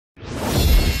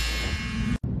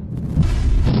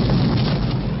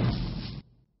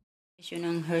Yun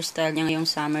ang hairstyle niya ngayong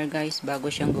summer, guys.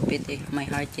 Bago siyang gupit eh. My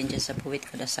heart changes sa puwit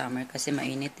kada summer kasi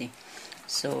mainit eh.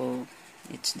 So,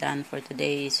 it's done for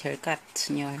today's haircut.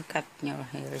 New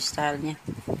hairstyle niya.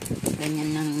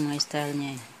 Ganyan lang yung style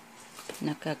niya eh.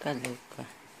 Nakakaloka.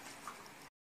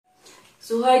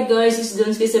 So hi guys, it's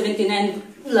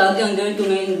Donski79 vlog. Ang gawin ko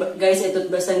ngayon guys ay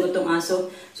tutbrasan ko tong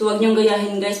aso. So wag niyong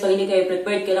gayahin guys, pag hindi kayo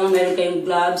prepared, kailangan meron kayong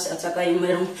gloves at saka yung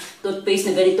merong toothpaste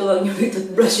na ganito. Wag niyong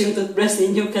i-toothbrush yung toothbrush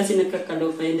ninyo kasi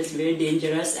nakakaloka yun. That's very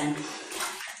dangerous. And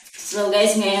so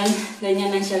guys, ngayon,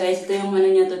 ganyan lang siya guys. Ito yung ano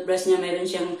niya, toothbrush niya. Meron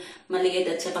siyang maliit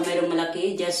at saka merong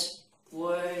malaki. Just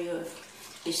pour your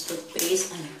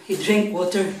toothpaste and he drink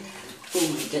water. Oh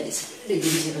my god, it's very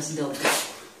dangerous dog.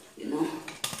 You know.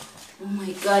 Oh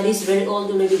my god, he's very old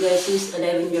already guys. He's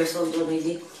 11 years old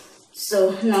already.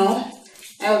 So now,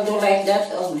 I'll do like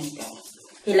that. Oh my god.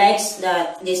 He likes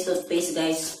this toothpaste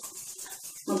guys.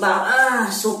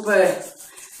 Super.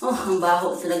 Oh, ang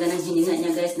baho talaga ng hininga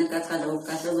niya guys.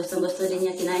 Nakakaloka. So gusto din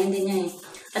niya. Kinain din niya eh.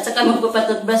 At saka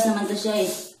magpapatoothbrush naman to siya eh.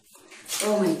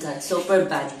 Oh my god, super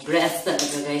bad breath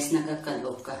talaga guys.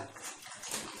 Nakakaloka.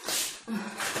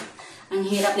 Ang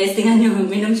hirap guys. Tingnan niyo,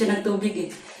 minom siya ng tubig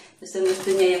eh. Gusto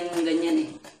niya yung ganyan eh.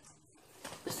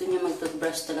 Gusto niya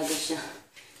mag-toothbrush talaga siya.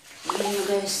 Ayan nyo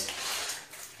guys.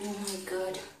 Oh my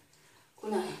god.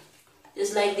 Kunay.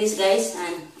 Just like this guys.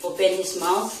 And open his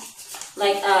mouth.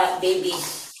 Like a baby.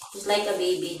 Just like a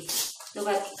baby.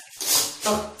 Look at.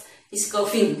 Oh, he's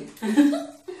coughing.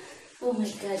 Oh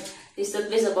my god. This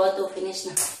toothpaste is about to finish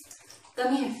na.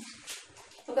 Come here.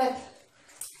 Look at.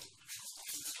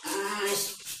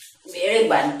 Very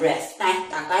bad breath.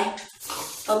 Takay.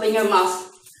 Open your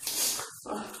mouth.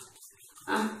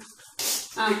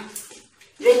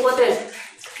 Drink water.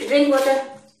 Drink water.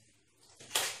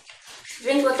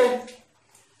 Drink water.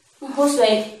 Whose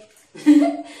way?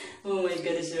 Oh my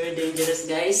god, it's very dangerous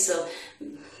guys. So,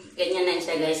 ganyan na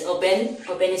siya guys. Open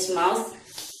his mouth.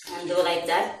 And do like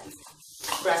that.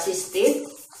 Brush his teeth.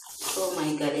 Oh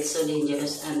my god, it's so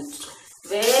dangerous. And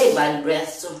very bad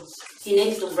breath. So, he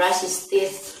needs to brush his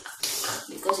teeth.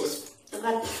 Because it's, look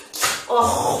at,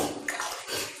 oh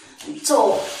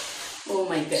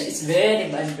my god, it's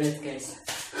very bad breath guys.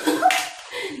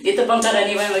 Dito pang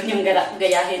karaniwan, wag niyong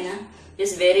gayahin ha.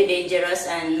 It's very dangerous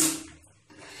and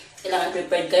kailangan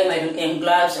prepared kayo, mayroon kayong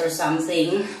gloves or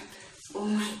something. Oh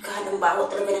my god, ang baho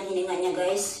talaga ng hininga niya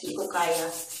guys. Hindi ko kaya.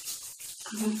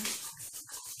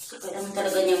 So,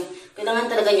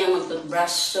 kailangan talaga niyang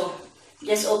mag-toothbrush. So,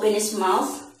 just open his mouth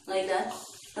like that.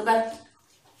 Look at.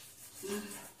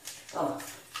 Oh,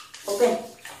 open.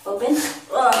 Oh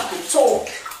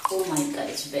my god,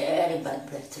 it's very bad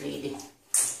breath, really.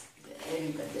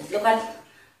 Very bad breath. Look at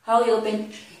how he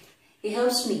open. He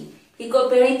helps me. He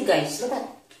cooperate, guys. Look at.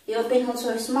 He open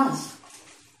also his mouth.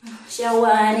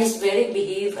 Shawan is very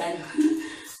behave and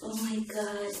oh my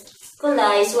god.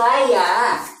 Kulay,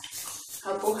 swaya.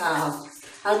 Hapuhaw.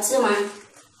 Hautsuma.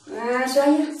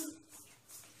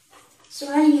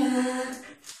 Swaya.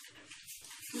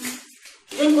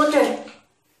 Drink water.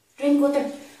 Drink water.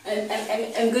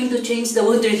 I'm going to change the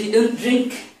water if you don't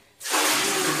drink.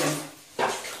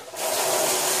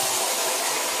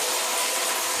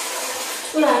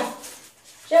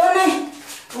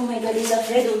 Oh my god, he's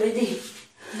afraid already.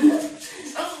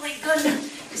 Oh my god.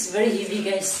 It's very heavy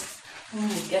guys. Oh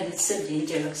my god, it's so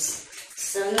dangerous.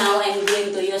 So now I'm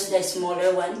going to use the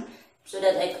smaller one so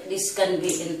that this can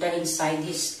be enter inside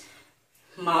his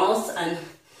mouth and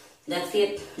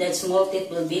that small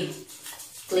teeth will be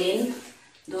clean.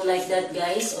 Do like that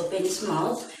guys, open his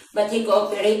mouth. But he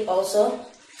cooperate also.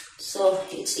 So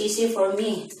it's easy for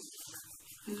me.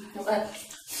 Look at.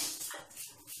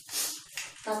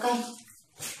 Okay.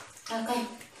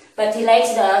 But he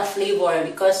likes the flavor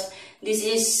because this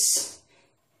is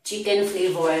chicken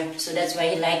flavor. So that's why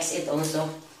he likes it also.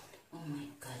 Oh my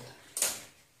god.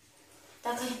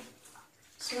 Okay.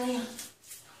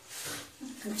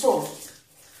 So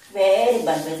very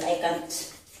bad, but I can't.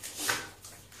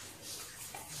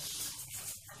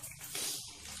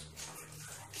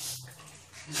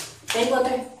 Drink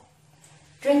water.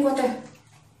 Drink water.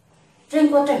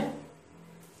 Drink water.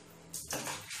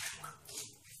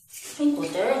 Drink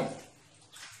water.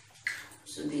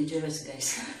 So dangerous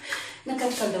guys.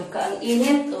 Nakakaloka. Ang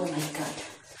init. Oh my god.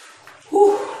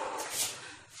 Whew.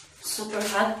 Super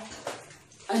hot.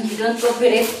 And he don't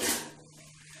cooperate.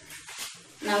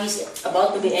 Now he's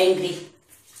about to be angry.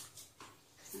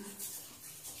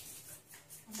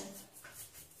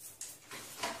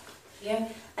 Here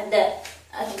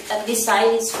at this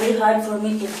side, it's very hard for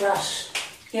me to brush.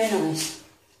 Here now guys.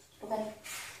 Okay.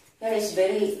 Here is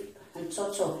very so.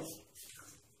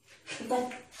 Look at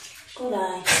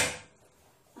kulay.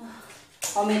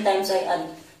 how many times I add.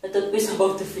 The toothpaste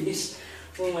about to finish.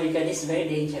 Oh my god, it's very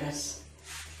dangerous.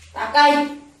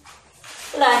 Takay!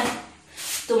 Wala.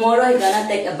 Tomorrow I'm gonna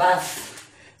take a bath.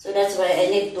 So that's why I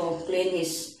need to clean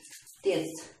his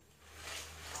teeth.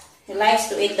 He likes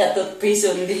to eat the toothpaste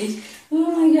only.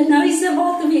 Oh my god, now he's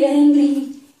about to be angry.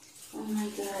 Oh my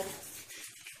god.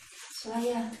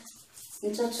 Saya.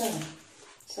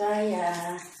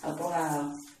 Saya. Oh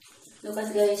wow. Look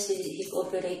at guys, he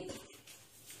cooperate.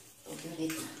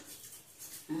 Cooperate.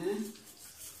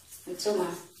 It's ma.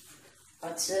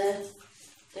 What's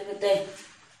everything?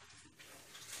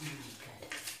 Oh my god.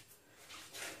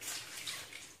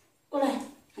 Wala.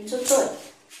 It's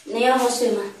Niya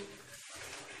hoste ma.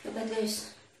 Look at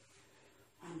this.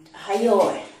 And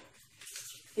Hayor.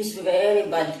 He's very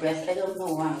bad breath. I don't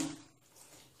know why.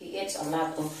 He eats a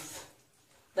lot of.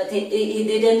 But he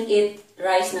didn't eat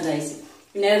rice na guys.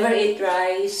 He never eat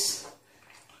rice.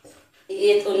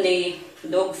 He ate only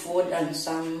dog food and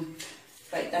some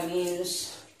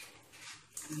vitamins.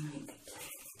 Oh my god.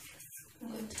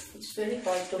 It's very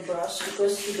hard to brush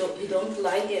because he don't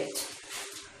like it.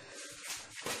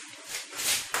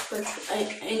 But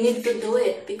I need to do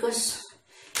it because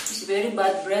it's very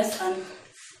bad breath and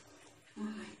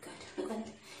oh my god, look at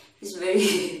he's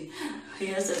very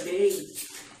he has a very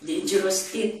dangerous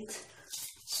teeth.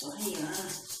 So yeah.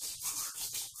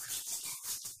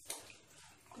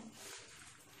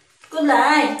 Good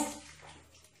night.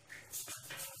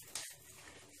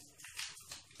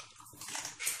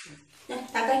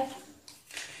 Takay.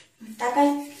 Takay.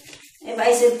 If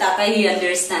I said Takay, he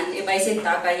understand. If I said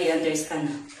Takay, he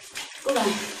understand. Good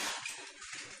night.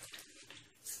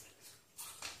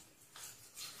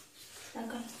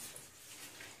 Takay.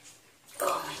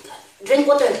 Oh my god. Drink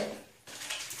water.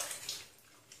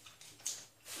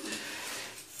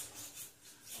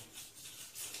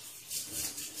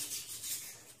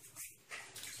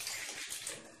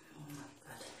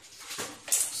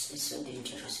 It's so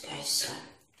dangerous, guys.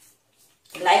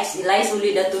 He likes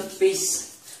only the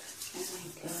toothpaste. Oh my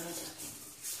god.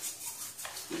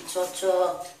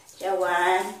 Chocho,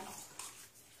 Jawan.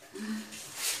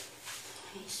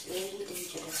 It's very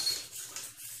dangerous.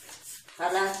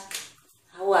 Hala,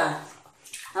 Hawa,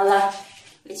 Hala.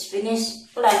 It's finished.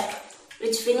 Hala,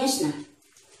 it's finished na.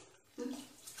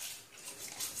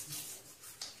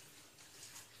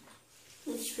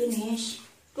 It's finished.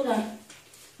 Hala,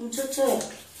 Chocho.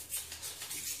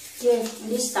 Yeah,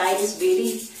 this side is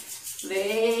very,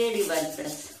 very bad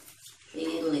breath.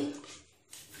 Really.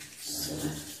 So,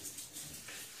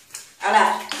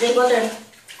 Ala, drink water.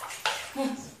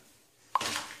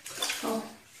 Oh,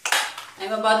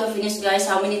 I'm about to finish, guys.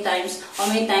 How many times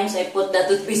I put the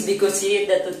toothpaste because he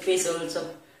ate the toothpaste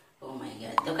also. Oh my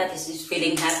god, look at this. He's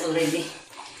feeling hot already.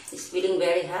 He's feeling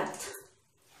very hot.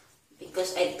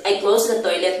 Because I close the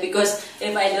toilet because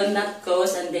if I do not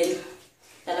close and then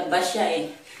talabas siya eh.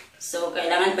 So,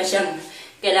 kailangan pa siyang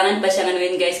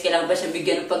anuin guys, kailangan pa siyang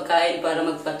bigyan ng pagkain para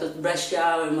magpa-toothbrush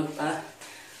siya or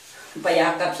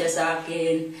magpa-payakap siya sa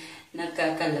akin.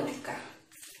 Nagkakaloka.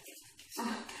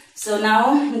 So, now,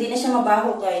 hindi na siya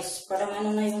mabaho guys. Parang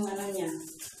ano na yung ano niya.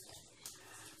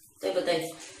 Tay.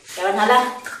 Kawan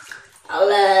hala.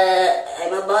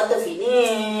 I'm about to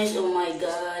finish. Oh my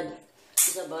god.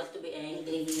 He's about to be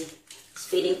angry. He's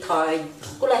feeling tired.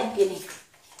 Kulay, gini.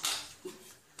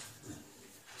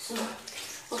 So,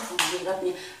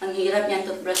 ang hirap niya ang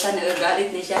toothbrushan,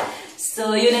 nagagalit na siya.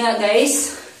 So, yun na nga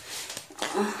guys.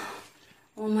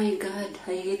 Oh my god,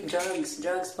 I hate drugs.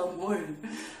 Drugs pa more.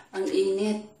 Ang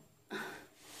init.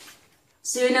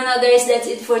 So, yun na nga guys, that's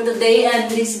it for today.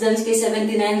 And this is Dansky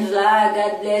 79 vlog.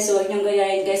 God bless. Huwag niyong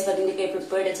gayahin guys pag hindi kayo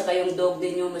prepared. At saka yung dog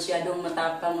din nyo masyadong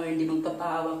matapang or hindi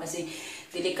magpapahawa kasi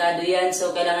delikado yan.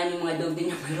 So, kailangan yung mga dog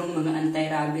din nyo mayroong mga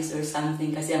anti-rabies or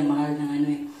something kasi ang mahal ng ano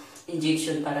eh.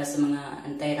 Injection para sa mga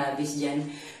anti-rabies dyan.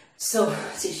 So,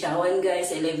 si Shawan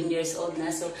guys, 11 years old na.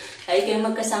 So, ay kayo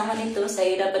magkasama nito sa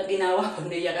hirap at ginawa.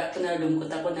 Pag naiyak ako,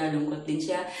 nalungkot din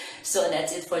siya. So,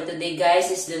 that's it for today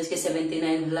guys. It's Dansky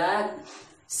 79 vlog.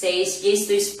 Says yes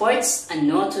to sports and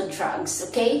no to drugs.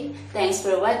 Okay? Thanks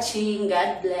for watching.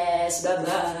 God bless.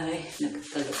 Bye-bye.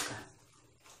 Nagkakaloka.